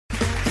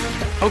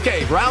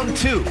Okay, round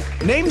two.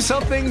 Name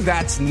something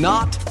that's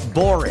not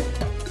boring.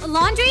 A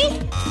laundry?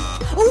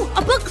 Ooh, a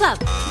book club.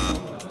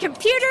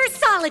 Computer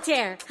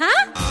solitaire,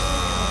 huh?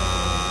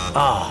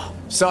 Ah,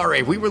 oh,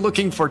 sorry, we were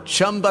looking for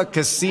Chumba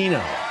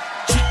Casino.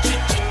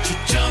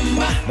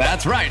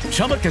 That's right,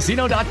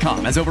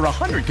 ChumbaCasino.com has over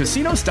 100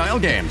 casino-style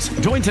games.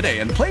 Join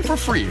today and play for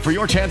free for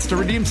your chance to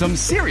redeem some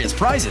serious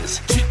prizes.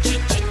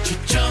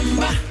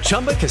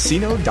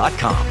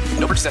 ChumbaCasino.com.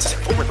 No purchase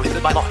necessary. Void where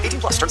prohibited by law.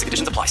 18+. Terms and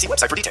conditions apply. See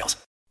website for details.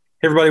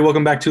 Hey everybody,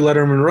 welcome back to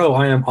Letterman Row.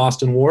 I am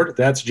Austin Ward.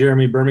 That's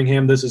Jeremy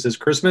Birmingham. This is his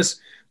Christmas.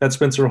 That's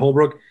Spencer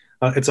Holbrook.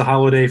 It's a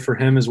holiday for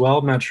him as well.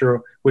 I'm not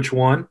sure which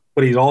one,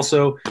 but he's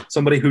also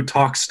somebody who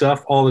talks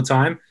stuff all the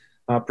time.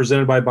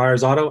 Presented by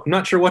Buyers Auto. I'm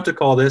not sure what to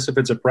call this, if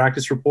it's a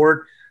practice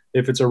report,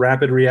 if it's a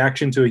rapid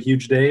reaction to a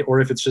huge day,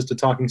 or if it's just a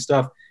talking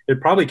stuff.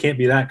 It probably can't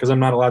be that because I'm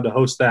not allowed to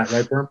host that,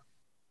 right, Berm?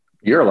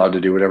 You're allowed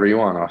to do whatever you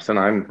want, Austin.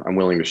 I'm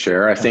willing to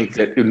share. I think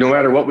that no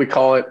matter what we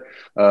call it,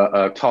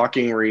 a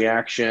talking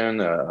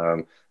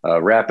reaction,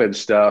 rapid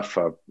stuff,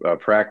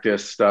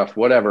 practice stuff,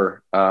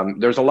 whatever.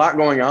 There's a lot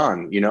going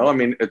on. You know, I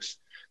mean, it's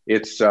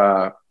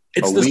the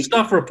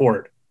stuff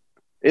report.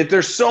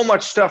 There's so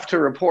much stuff to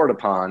report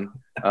upon.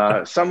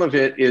 Some of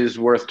it is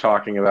worth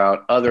talking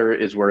about. Other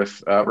is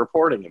worth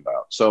reporting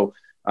about. So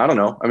I don't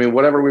know. I mean,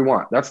 whatever we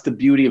want. That's the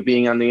beauty of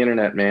being on the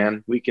internet,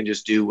 man. We can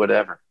just do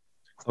whatever.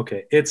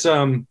 Okay. It's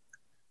a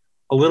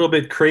little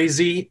bit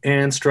crazy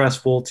and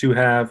stressful to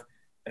have.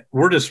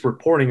 We're just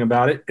reporting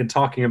about it and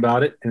talking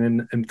about it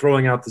and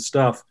throwing out the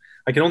stuff.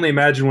 I can only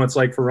imagine what it's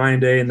like for Ryan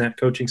Day and that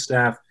coaching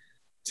staff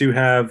to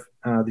have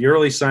the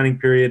early signing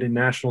period and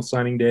National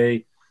Signing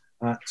Day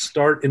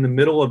start in the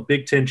middle of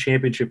Big Ten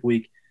Championship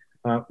Week.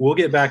 We'll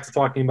get back to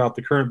talking about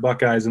the current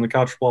Buckeyes and the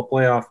college football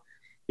playoff,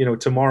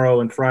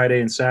 tomorrow and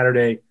Friday and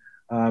Saturday.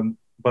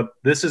 But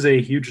this is a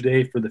huge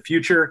day for the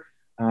future.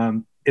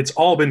 It's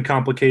all been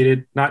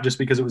complicated, not just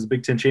because it was the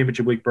Big Ten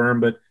Championship Week, Berm,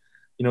 but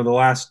the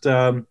last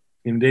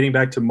dating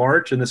back to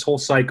March, and this whole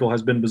cycle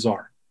has been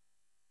bizarre.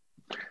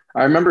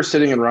 I remember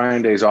sitting in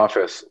Ryan Day's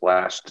office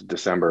last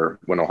December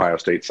when Ohio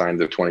State signed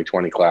the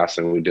 2020 class,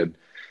 and we did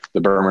the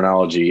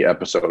Bermanology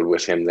episode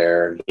with him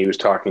there. He was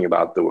talking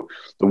about the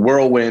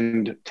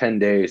whirlwind 10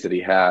 days that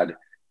he had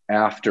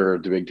after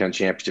the Big Ten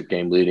championship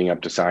game leading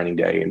up to signing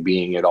day and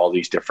being at all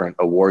these different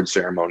award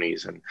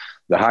ceremonies and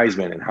the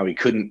Heisman, and how he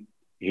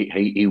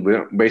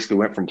basically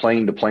went from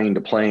plane to plane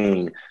to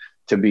plane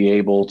to be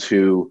able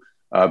to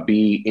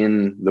be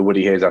in the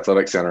Woody Hayes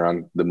Athletic Center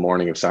on the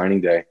morning of signing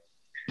day.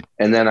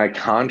 And then I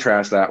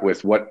contrast that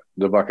with what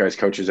the Buckeyes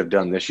coaches have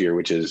done this year,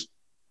 which is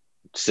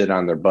sit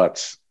on their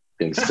butts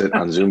and sit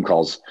on Zoom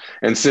calls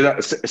and sit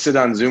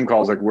on Zoom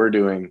calls like we're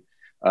doing,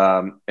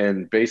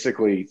 and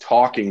basically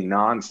talking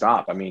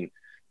nonstop. I mean,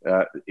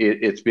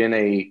 it's been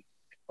a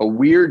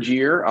weird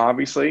year,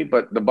 obviously,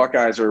 but the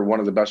Buckeyes are one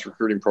of the best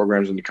recruiting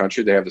programs in the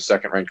country. They have the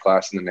second-ranked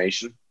class in the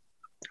nation.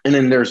 And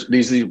then there's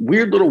these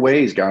weird little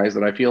ways, guys,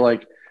 that I feel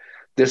like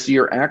this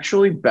year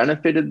actually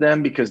benefited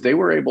them because they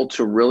were able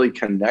to really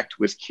connect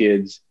with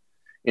kids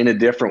in a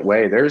different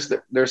way.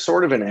 There's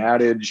sort of an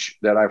adage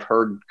that I've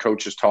heard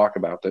coaches talk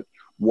about that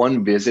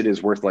one visit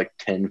is worth like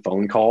 10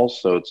 phone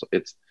calls. So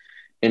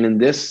and in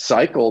this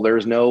cycle,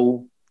 there's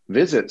no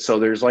visit. So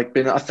there's like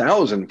been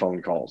 1,000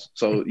 phone calls.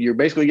 So you're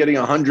basically getting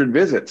 100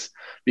 visits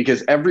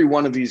because every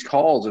one of these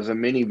calls is a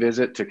mini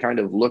visit to kind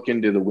of look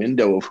into the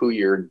window of who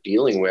you're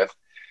dealing with.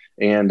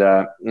 And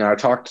I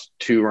talked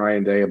to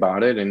Ryan Day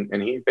about it,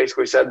 and he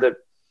basically said that,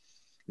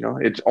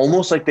 it's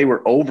almost like they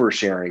were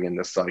oversharing in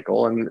this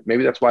cycle. And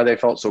maybe that's why they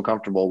felt so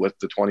comfortable with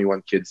the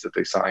 21 kids that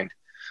they signed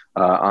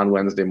on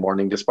Wednesday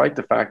morning, despite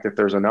the fact that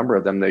there's a number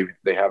of them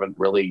they haven't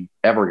really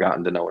ever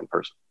gotten to know in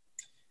person.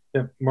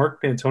 Yeah,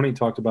 Mark Pantoni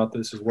talked about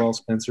this as well,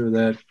 Spencer,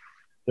 that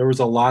there was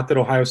a lot that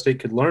Ohio State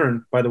could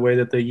learn by the way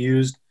that they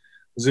used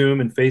Zoom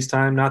and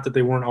FaceTime. Not that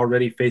they weren't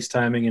already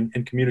FaceTiming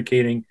and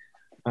communicating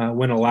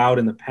when allowed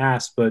in the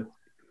past, but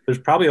there's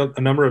probably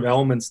a number of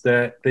elements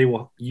that they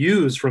will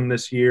use from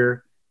this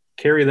year,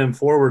 carry them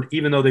forward,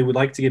 even though they would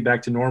like to get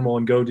back to normal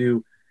and go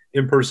do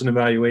in-person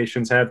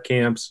evaluations, have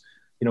camps,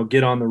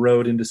 get on the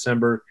road in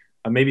December.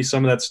 Maybe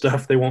some of that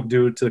stuff they won't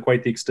do to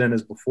quite the extent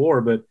as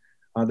before, but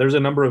there's a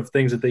number of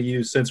things that they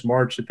use since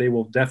March that they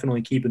will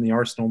definitely keep in the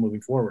arsenal moving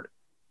forward.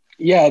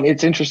 Yeah,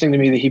 it's interesting to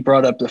me that he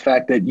brought up the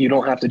fact that you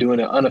don't have to do an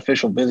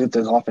unofficial visits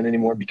as often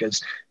anymore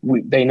because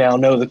they now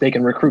know that they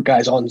can recruit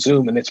guys on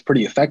Zoom, and it's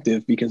pretty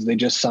effective because they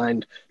just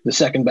signed the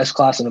second best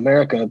class in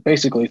America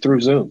basically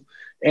through Zoom.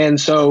 And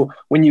so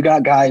when you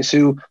got guys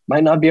who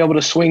might not be able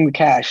to swing the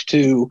cash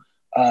to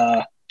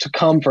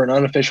come for an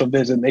unofficial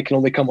visit, they can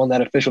only come on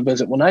that official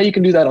visit. Well, now you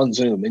can do that on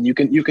Zoom, and you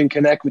can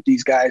connect with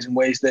these guys in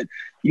ways that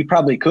you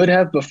probably could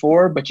have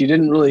before, but you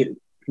didn't really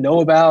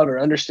know about or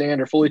understand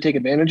or fully take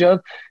advantage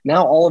of.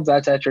 Now all of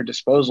that's at your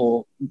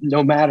disposal,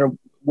 no matter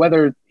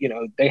whether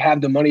they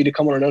have the money to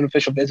come on an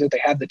unofficial visit,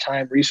 they have the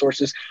time,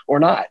 resources, or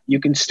not. You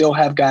can still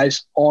have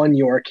guys on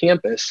your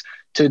campus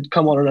to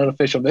come on an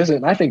unofficial visit.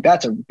 And I think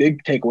that's a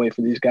big takeaway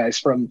for these guys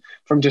from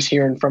just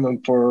hearing from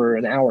them for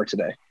an hour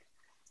today.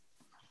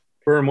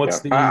 Berm,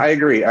 what's Yeah, I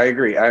agree. I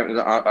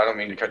don't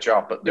mean to cut you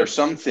off, but there's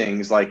some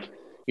things like,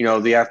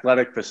 the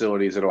athletic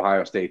facilities at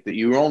Ohio State that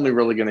you're only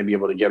really going to be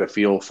able to get a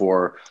feel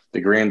for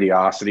the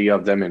grandiosity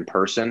of them in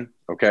person.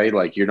 Okay.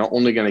 Like you're not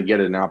only going to get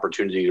an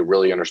opportunity to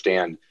really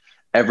understand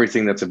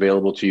everything that's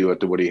available to you at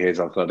the Woody Hayes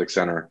Athletic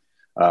Center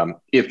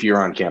if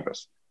you're on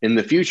campus. In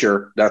the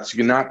future, that's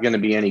not going to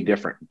be any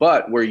different.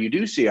 But where you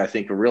do see, I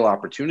think, a real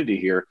opportunity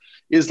here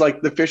is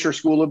like the Fisher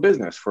School of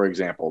Business, for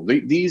example.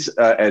 These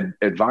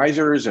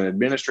advisors and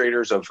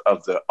administrators of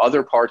the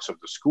other parts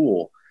of the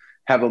school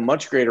have a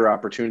much greater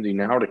opportunity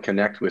now to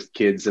connect with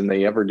kids than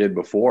they ever did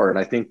before. And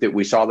I think that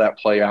we saw that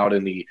play out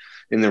in the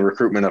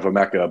recruitment of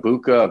Emeka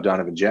Abuka, of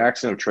Donovan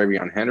Jackson, of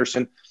Travion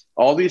Henderson.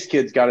 All these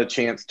kids got a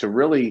chance to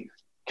really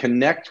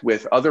connect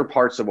with other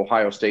parts of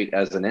Ohio State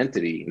as an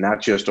entity,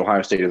 not just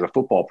Ohio State as a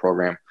football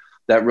program.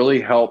 That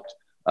really helped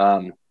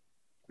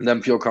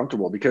them feel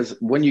comfortable, because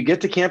when you get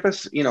to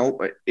campus,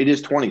 it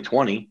is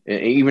 2020.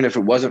 Even if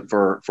it wasn't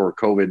for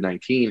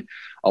COVID-19,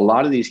 a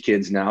lot of these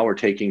kids now are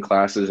taking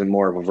classes in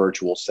more of a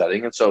virtual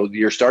setting. And so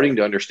you're starting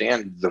to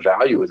understand the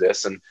value of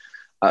this. And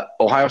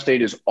Ohio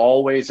State is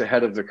always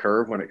ahead of the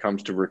curve when it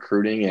comes to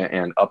recruiting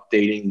and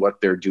updating what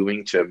they're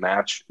doing to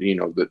match,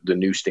 the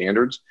new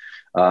standards.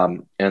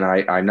 And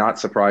I'm not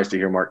surprised to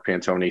hear Mark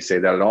Pantoni say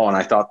that at all. And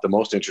I thought the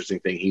most interesting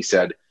thing he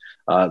said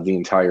the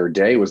entire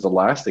day was the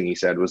last thing he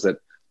said was that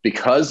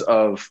because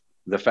of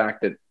the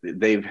fact that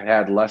they've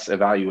had less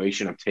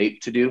evaluation of tape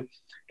to do,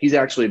 he's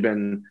actually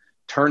been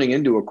turning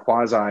into a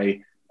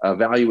quasi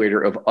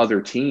evaluator of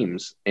other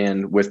teams.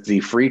 And with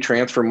the free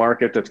transfer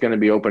market that's going to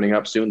be opening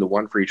up soon, the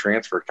one free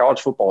transfer,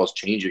 college football is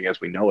changing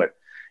as we know it.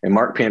 And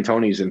Mark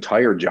Pantoni's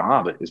entire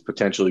job is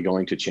potentially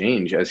going to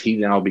change as he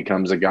now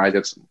becomes a guy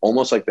that's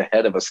almost like the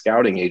head of a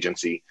scouting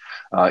agency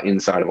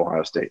inside of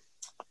Ohio State.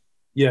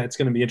 Yeah, it's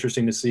going to be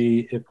interesting to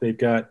see if they've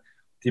got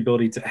the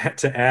ability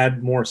to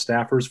add more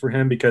staffers for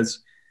him, because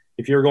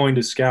if you're going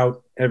to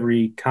scout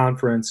every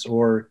conference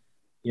or,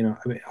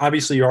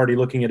 obviously you're already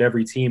looking at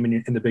every team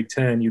in the Big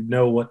Ten, you'd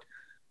know what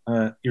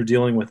you're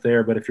dealing with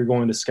there. But if you're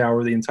going to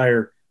scour the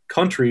entire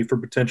country for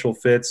potential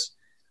fits,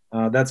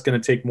 that's going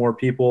to take more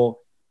people.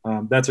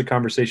 That's a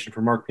conversation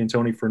for Mark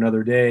Pantoni for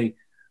another day.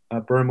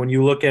 Byrne, when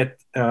you look at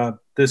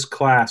this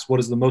class, what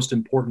is the most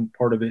important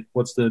part of it?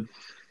 What's the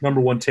number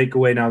one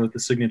takeaway now that the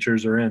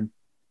signatures are in?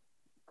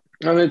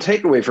 Now, the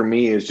takeaway for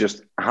me is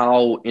just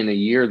how in a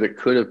year that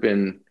could have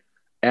been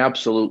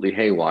absolutely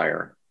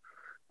haywire,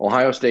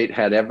 Ohio State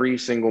had every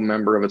single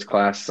member of its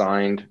class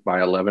signed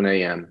by 11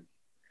 a.m.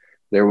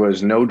 There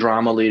was no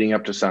drama leading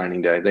up to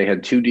signing day. They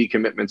had 2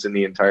 decommitments in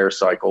the entire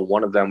cycle.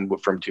 One of them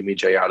from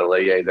Tumije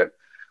Adeleye that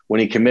when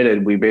he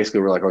committed, we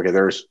basically were like, okay,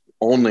 there's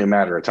only a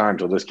matter of time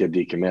till this kid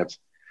decommits.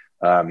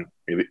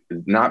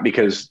 Not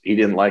because he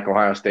didn't like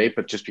Ohio State,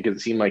 but just because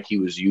it seemed like he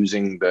was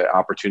using the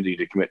opportunity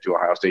to commit to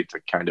Ohio State to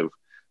kind of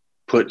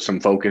put some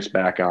focus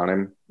back on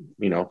him,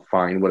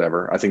 fine,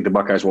 whatever. I think the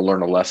Buckeyes will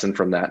learn a lesson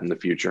from that in the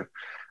future.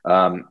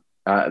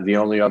 The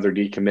only other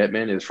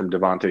decommitment is from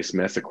Devontae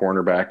Smith, a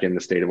cornerback in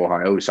the state of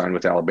Ohio who signed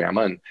with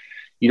Alabama. And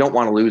you don't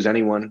want to lose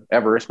anyone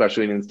ever,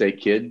 especially an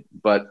in-state kid,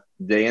 but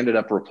they ended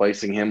up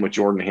replacing him with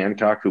Jordan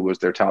Hancock, who was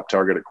their top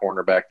target at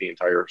cornerback the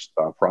entire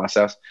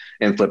process,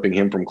 and flipping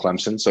him from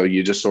Clemson. So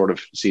you just sort of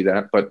see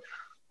that. But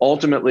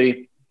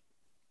ultimately,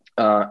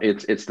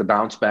 it's the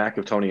bounce back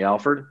of Tony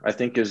Alford, I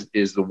think,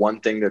 is the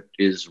one thing that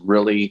is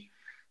really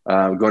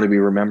going to be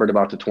remembered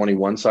about the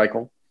 21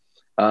 cycle.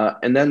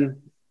 And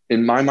then,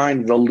 in my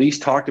mind, the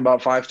least talked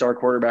about 5-star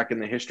quarterback in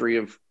the history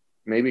of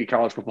maybe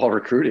college football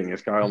recruiting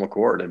is Kyle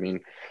McCord. I mean,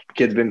 the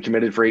kid's been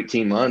committed for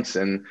 18 months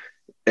and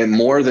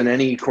more than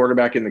any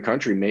quarterback in the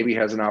country maybe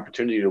has an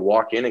opportunity to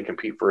walk in and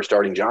compete for a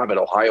starting job at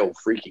Ohio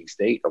freaking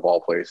State of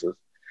all places.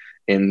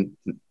 And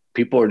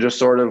people are just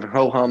sort of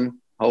ho-hum.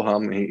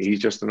 He's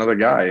just another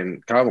guy.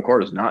 And Kyle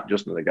McCord is not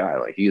just another guy.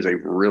 Like, he is a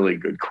really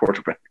good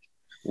quarterback.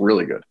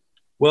 Really good.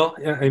 Well,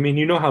 I mean,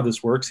 you know how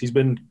this works. He's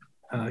been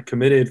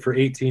committed for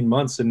 18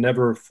 months and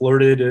never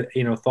flirted,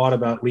 thought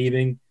about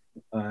leaving.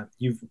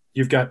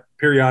 You've got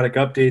periodic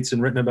updates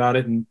and written about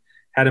it and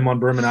had him on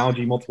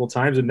Bermanology multiple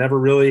times, and never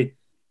really,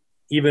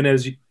 even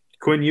as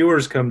Quinn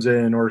Ewers comes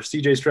in or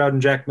CJ Stroud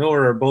and Jack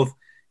Miller are both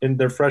in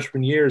their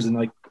freshman years and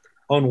like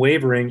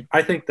unwavering.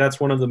 I think that's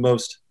one of the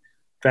most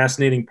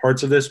fascinating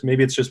parts of this.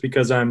 Maybe it's just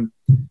because I'm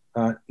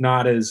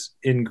not as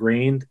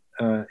ingrained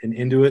and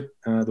into it,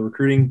 the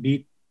recruiting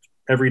beat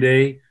every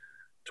day,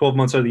 12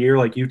 months out of the year,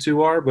 like you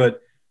two are.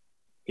 But,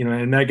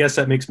 and I guess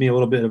that makes me a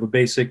little bit of a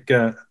basic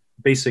guy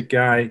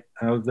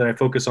that I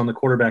focus on the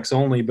quarterbacks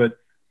only. But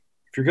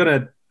if you're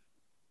going to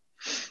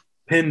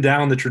pin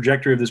down the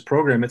trajectory of this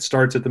program, it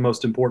starts at the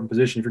most important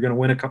position. If you're going to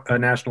win a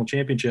national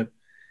championship,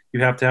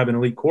 you have to have an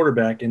elite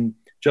quarterback. And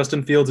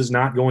Justin Fields is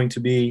not going to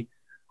be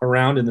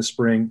around in the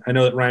spring. I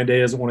know that Ryan Day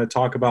doesn't want to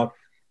talk about,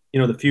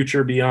 the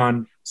future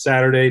beyond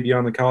Saturday,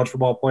 beyond the college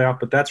football playoff,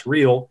 but that's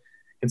real.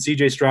 And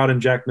CJ Stroud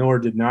and Jack Miller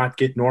did not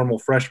get normal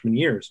freshman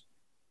years.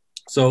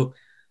 So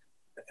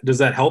does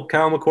that help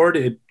Kyle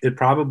McCord? It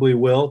probably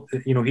will.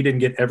 He didn't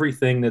get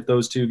everything that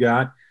those two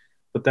got,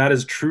 but that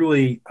is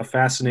truly a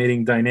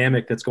fascinating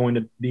dynamic that's going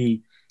to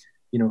be,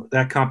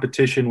 that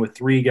competition with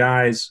three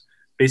guys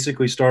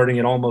basically starting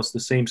at almost the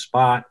same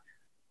spot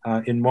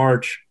in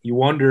March. You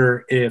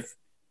wonder if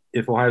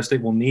Ohio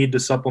State will need to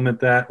supplement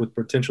that with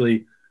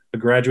potentially a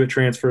graduate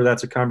transfer.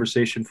 That's a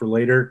conversation for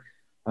later.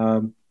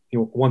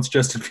 Once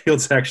Justin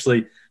Fields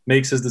actually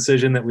makes his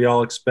decision that we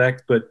all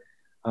expect. But,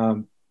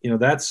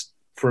 that's,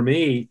 for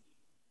me,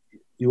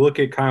 you look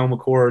at Kyle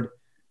McCord,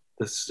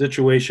 the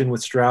situation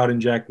with Stroud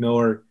and Jack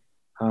Miller,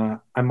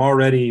 I'm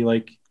already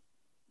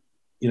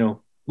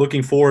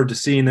looking forward to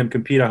seeing them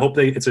compete. I hope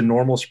it's a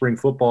normal spring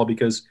football,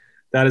 because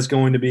that is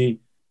going to be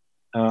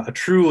a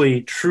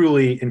truly,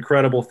 truly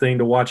incredible thing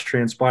to watch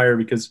transpire,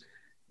 because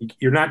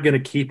you're not going to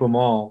keep them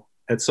all.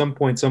 At some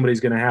point, somebody's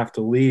going to have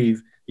to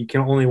leave.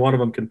 Only one of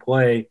them can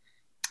play.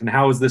 And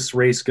how is this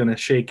race going to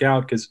shake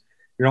out? Because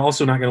you're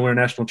also not going to win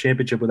a national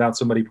championship without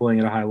somebody playing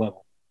at a high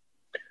level.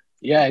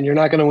 Yeah, and you're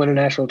not going to win a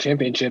national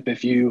championship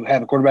if you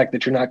have a quarterback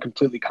that you're not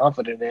completely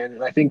confident in.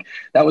 And I think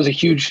that was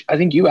I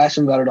think you asked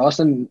him about it,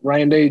 Austin.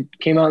 Ryan Day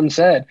came out and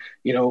said,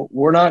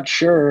 we're not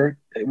sure.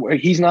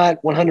 He's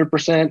not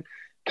 100%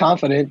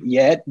 confident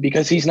yet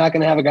because he's not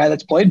going to have a guy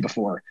that's played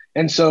before.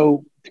 And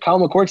so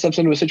Kyle McCord steps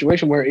into a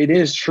situation where it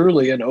is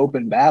truly an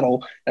open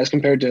battle, as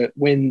compared to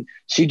when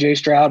CJ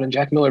Stroud and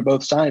Jack Miller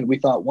both signed. We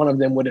thought one of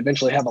them would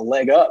eventually have a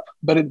leg up,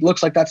 but it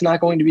looks like that's not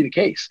going to be the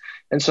case.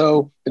 And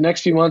so the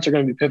next few months are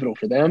going to be pivotal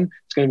for them.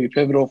 It's going to be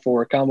pivotal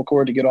for Kyle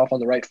McCord to get off on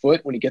the right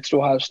foot when he gets to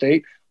Ohio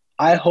State.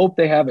 I hope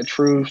they have a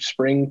true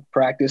spring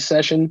practice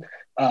session,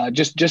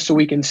 just so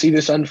we can see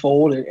this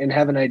unfold and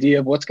have an idea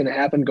of what's going to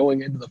happen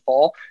going into the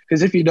fall.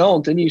 Because if you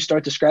don't, then you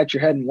start to scratch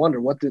your head and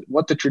wonder what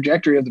the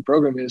trajectory of the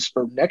program is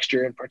for next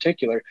year in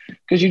particular,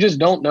 because you just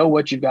don't know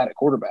what you've got at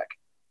quarterback.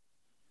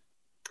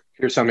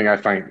 Here's something I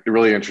find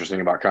really interesting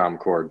about Kyle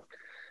McCord.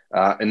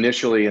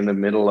 Initially, in the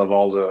middle of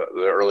all the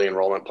early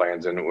enrollment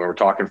plans, and we're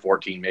talking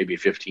 14, maybe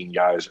 15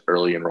 guys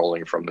early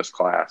enrolling from this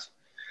class.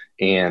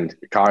 And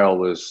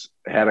Kyle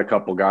had a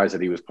couple guys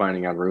that he was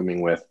planning on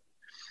rooming with.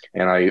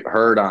 And I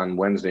heard on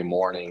Wednesday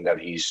morning that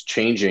he's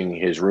changing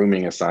his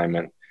rooming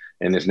assignment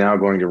and is now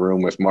going to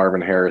room with Marvin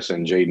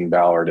Harrison, Jaden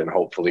Ballard, and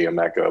hopefully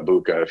Emeka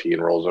Ibuka if he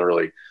enrolls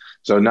early.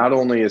 So not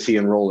only is he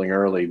enrolling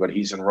early, but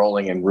he's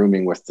enrolling and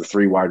rooming with the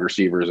three wide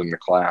receivers in the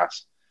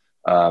class,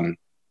 and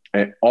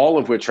all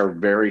of which are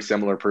very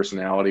similar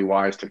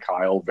personality-wise to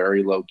Kyle,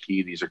 very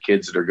low-key. These are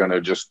kids that are going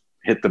to just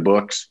hit the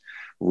books,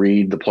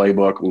 read the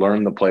playbook,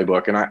 learn the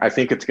playbook. And I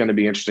think it's going to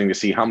be interesting to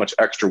see how much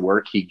extra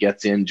work he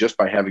gets in just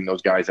by having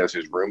those guys as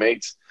his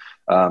roommates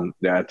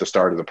at the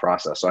start of the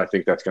process. So I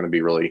think that's going to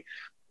be really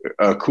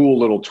a cool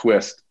little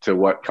twist to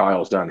what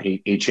Kyle's done.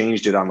 He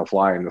changed it on the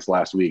fly in this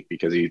last week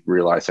because he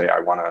realized, hey,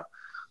 I'm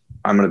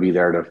going to be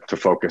there to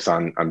focus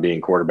on being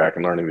quarterback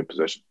and learning the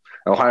position.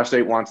 Ohio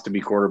State wants to be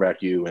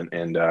quarterback you,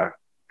 and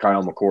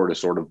Kyle McCord is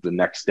sort of the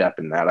next step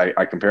in that.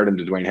 I compared him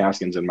to Dwayne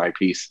Haskins in my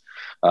piece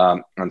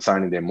on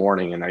signing day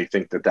morning, and I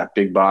think that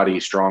big body,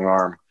 strong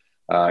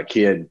arm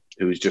kid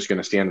who's just going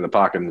to stand in the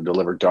pocket and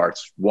deliver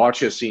darts. Watch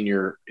his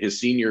senior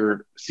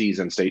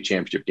season state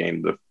championship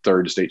game, the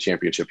third state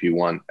championship he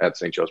won at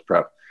St. Joe's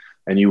Prep,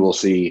 and you will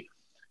see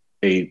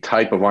a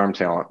type of arm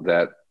talent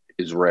that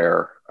is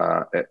rare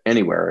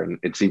anywhere, and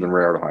it's even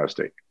rare at Ohio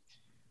State.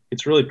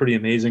 It's really pretty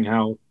amazing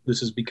how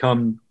this has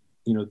become,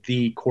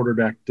 the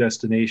quarterback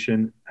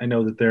destination. I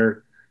know that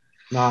they're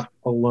not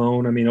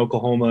alone. I mean,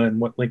 Oklahoma and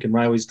what Lincoln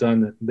Riley's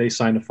done, they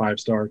signed a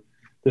 5-star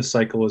this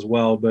cycle as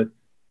well. But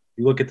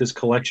you look at this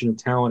collection of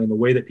talent and the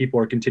way that people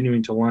are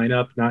continuing to line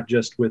up, not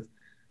just with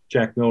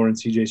Jack Miller and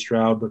CJ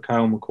Stroud, but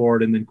Kyle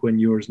McCord and then Quinn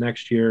Ewers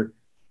next year.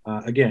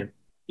 Again,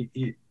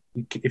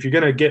 if you're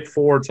going to get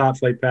 4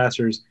 top-flight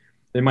passers,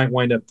 they might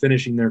wind up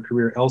finishing their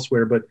career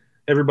elsewhere. But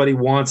everybody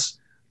wants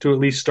to at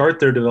least start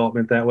their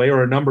development that way,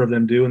 or a number of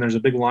them do, and there's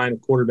a big line of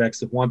quarterbacks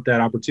that want that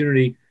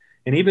opportunity.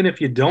 And even if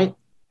you don't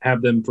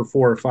have them for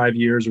 4 or 5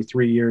 years or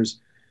 3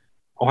 years,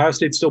 Ohio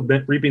State's still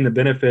reaping the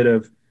benefit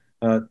of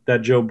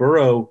that Joe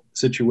Burrow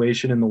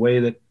situation and the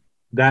way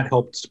that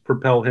helped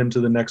propel him to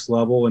the next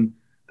level, and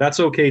that's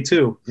okay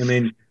too. I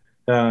mean,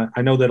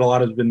 I know that a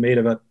lot has been made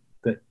of it,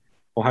 that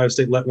Ohio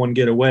State let one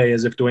get away,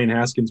 as if Dwayne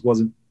Haskins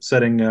wasn't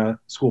setting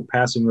school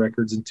passing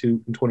records in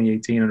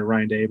 2018 under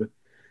Ryan Day, but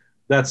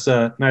that's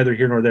neither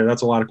here nor there.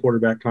 That's a lot of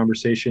quarterback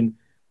conversation.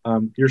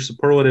 Your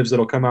superlatives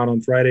that'll come out on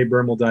Friday,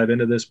 Berm will dive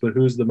into this, but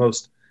who's the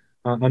most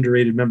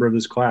underrated member of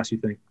this class, you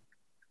think?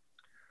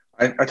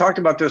 I talked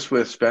about this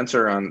with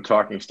Spencer on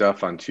Talking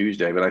Stuff on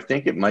Tuesday, but I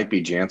think it might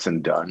be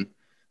Jansen Dunn,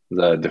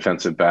 the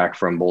defensive back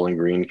from Bowling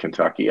Green,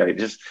 Kentucky. At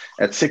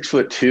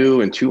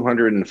 6'2" and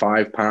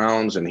 205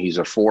 pounds, and he's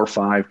a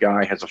 4.5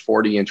 guy, has a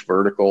 40-inch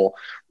vertical,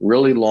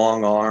 really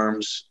long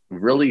arms,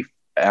 really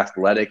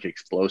athletic,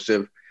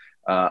 explosive.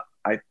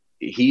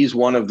 He's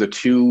one of the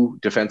 2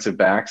 defensive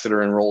backs that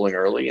are enrolling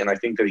early, and I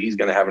think that he's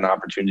going to have an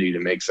opportunity to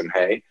make some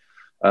hay.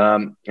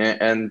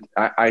 And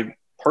I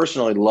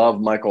personally love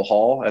Michael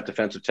Hall at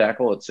defensive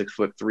tackle at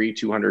 6'3",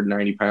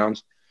 290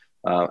 pounds.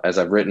 As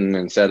I've written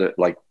and said it,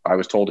 like I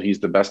was told,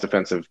 he's the best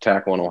defensive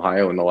tackle in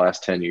Ohio in the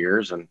last 10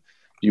 years. And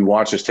you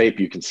watch his tape,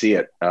 you can see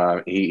it.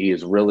 He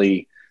has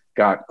really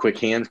got quick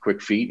hands,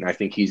 quick feet, and I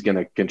think he's going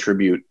to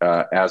contribute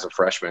as a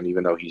freshman,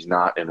 even though he's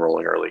not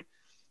enrolling early.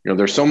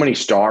 There's so many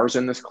stars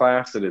in this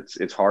class that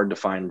it's hard to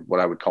find what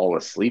I would call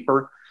a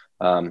sleeper.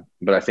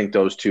 But I think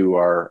those two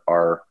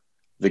are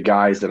the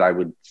guys that I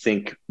would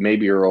think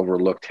maybe are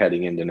overlooked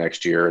heading into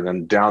next year. And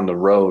then down the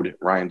road,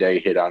 Ryan Day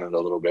hit on it a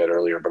little bit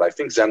earlier, but I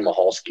think Zen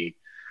Michalski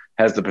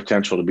has the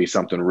potential to be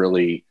something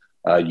really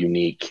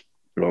unique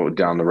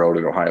down the road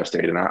at Ohio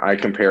State. And I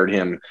compared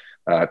him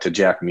to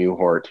Jack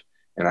Muhort.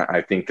 And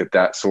I think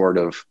that sort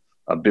of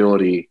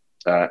ability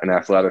and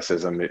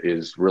athleticism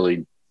is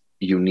really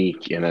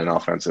unique in an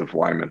offensive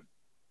lineman.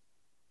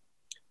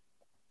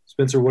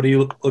 Spencer, what are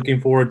you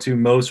looking forward to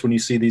most when you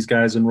see these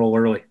guys enroll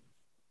early?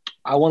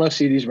 I want to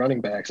see these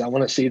running backs. I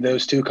want to see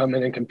those two come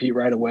in and compete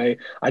right away.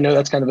 I know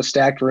that's kind of a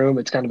stacked room.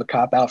 It's kind of a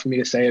cop-out for me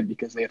to say it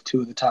because they have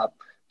two of the top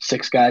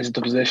 6 guys at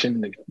the position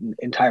in the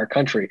entire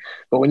country.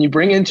 But when you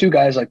bring in two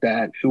guys like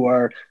that who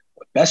are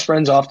best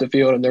friends off the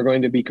field and they're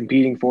going to be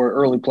competing for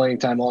early playing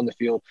time on the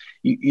field,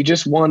 you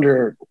just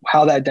wonder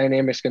how that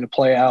dynamic is going to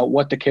play out,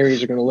 what the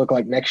carries are going to look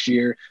like next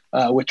year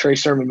with Trey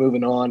Sermon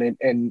moving on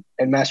and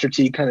Master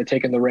T kind of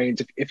taking the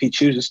reins if he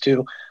chooses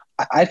to.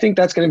 I think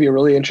that's going to be a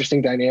really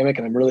interesting dynamic,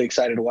 and I'm really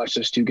excited to watch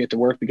those two get to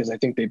work because I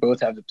think they both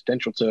have the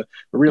potential to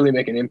really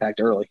make an impact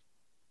early.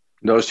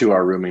 Those two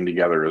are rooming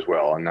together as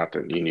well, and not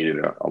that you needed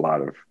a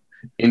lot of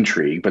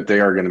intrigue, but they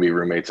are going to be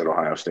roommates at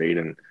Ohio State,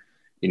 and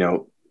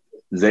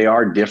they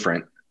are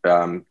different.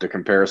 The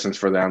comparisons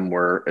for them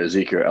were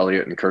Ezekiel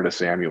Elliott and Curtis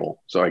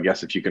Samuel. So I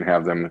guess if you can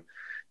have them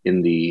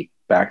in the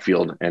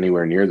backfield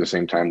anywhere near the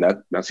same time,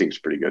 that seems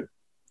pretty good.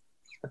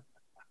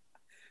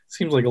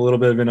 Seems like a little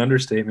bit of an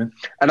understatement.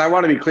 And I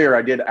want to be clear,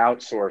 I did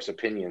outsource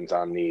opinions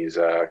on these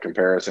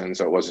comparisons.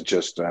 So it wasn't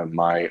just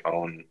my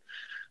own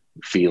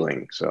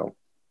feeling. So,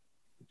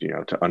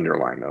 to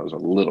underline those a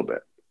little bit.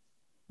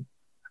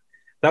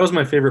 That was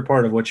my favorite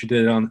part of what you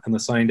did on the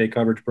signing day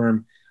coverage,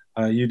 Berm.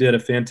 You did a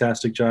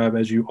fantastic job,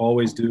 as you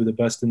always do, the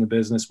best in the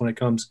business when it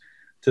comes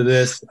to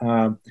this.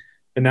 And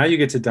now you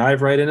get to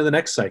dive right into the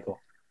next cycle.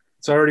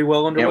 It's already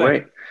well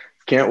underway.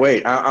 Can't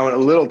wait. I'm a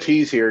little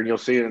tease here, and you'll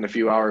see it in a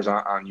few hours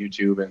on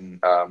YouTube and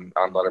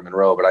on Letterman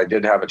Row. But I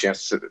did have a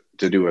chance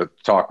to do a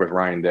talk with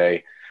Ryan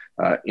Day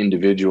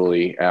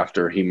individually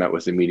after he met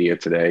with the media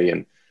today.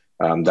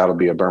 And that'll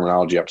be a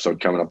Bermanology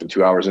episode coming up in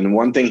 2 hours. And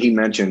one thing he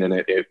mentioned,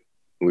 and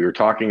we were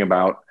talking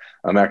about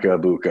Emeka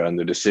Egbuka and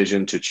the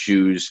decision to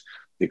choose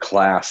the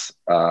class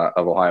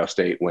of Ohio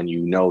State when you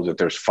know that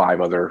there's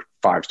 5 other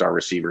 5-star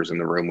receivers in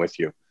the room with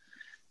you.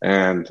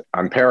 And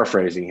I'm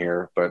paraphrasing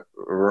here, but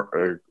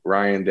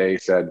Ryan Day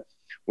said,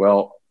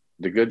 well,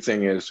 the good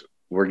thing is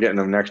we're getting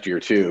them next year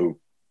too.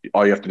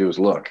 All you have to do is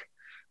look.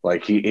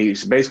 Like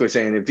he's basically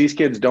saying if these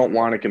kids don't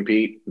want to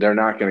compete, they're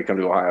not going to come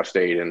to Ohio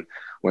State. And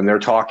when they're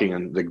talking,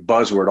 and the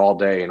buzzword all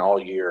day and all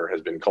year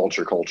has been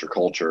culture, culture,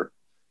 culture.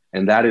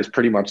 And that is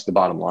pretty much the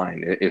bottom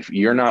line. If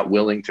you're not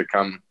willing to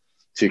come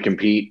to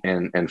compete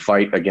and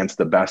fight against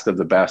the best of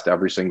the best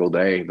every single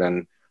day,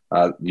 then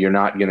you're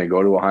not going to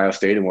go to Ohio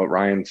State. And what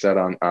Ryan said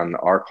on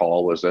our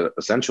call was that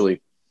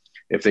essentially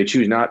if they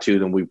choose not to,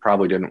 then we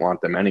probably didn't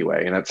want them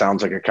anyway. And that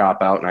sounds like a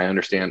cop out, and I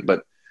understand,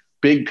 but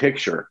big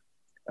picture,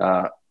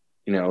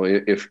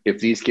 if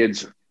these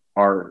kids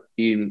are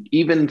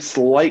even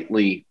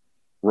slightly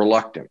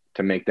reluctant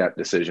to make that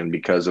decision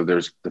because of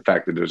the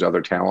fact that there's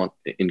other talent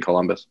in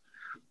Columbus,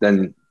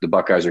 then the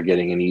Buckeyes are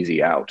getting an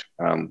easy out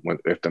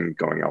with them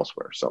going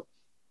elsewhere. So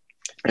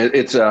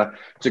it's a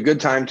good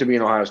time to be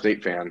an Ohio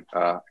State fan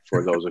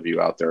for those of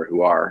you out there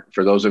who are.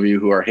 For those of you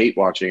who are hate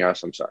watching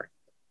us, I'm sorry.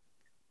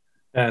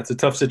 It's a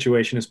tough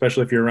situation,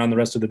 especially if you're around the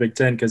rest of the Big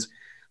Ten, because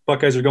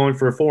Buckeyes are going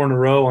for 4 in a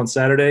row on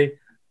Saturday.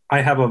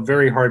 I have a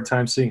very hard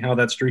time seeing how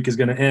that streak is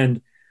going to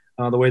end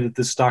the way that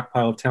this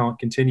stockpile of talent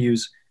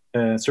continues,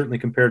 certainly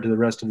compared to the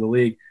rest of the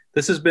league.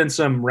 This has been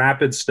some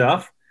rapid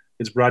stuff.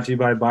 It's brought to you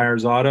by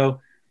Byers Auto.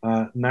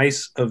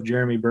 Nice of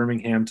Jeremy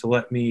Birmingham to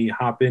let me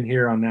hop in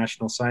here on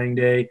National Signing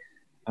Day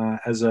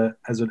as a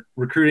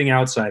recruiting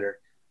outsider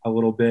a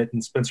little bit,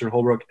 and Spencer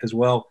Holbrook as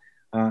well.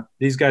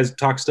 These guys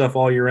talk stuff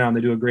all year round.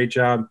 They do a great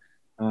job.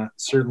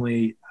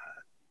 Certainly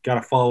got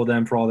to follow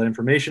them for all that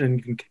information, and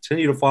you can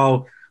continue to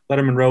follow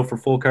Letterman Row for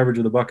full coverage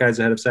of the Buckeyes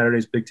ahead of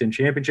Saturday's Big Ten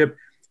Championship.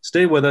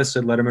 Stay with us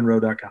at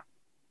lettermanrow.com.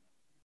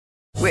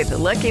 With the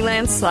Lucky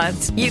Land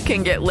Slots, you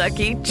can get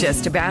lucky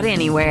just about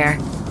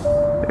anywhere.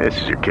 This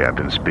is your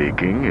captain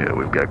speaking.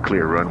 We've got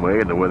clear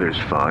runway and the weather's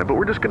fine, but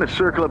we're just going to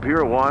circle up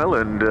here a while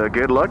and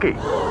get lucky.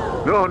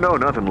 No,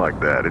 nothing like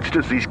that. It's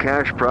just these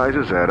cash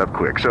prizes add up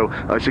quick. So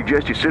I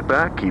suggest you sit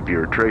back, keep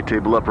your tray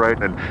table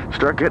upright, and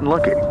start getting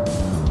lucky.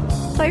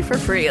 Play for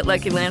free at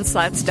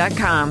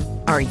LuckyLandSlots.com.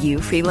 Are you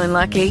feeling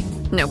lucky?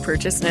 No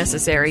purchase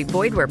necessary.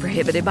 Void where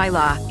prohibited by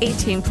law.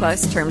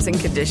 18+ terms and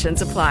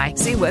conditions apply.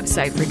 See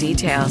website for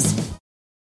details.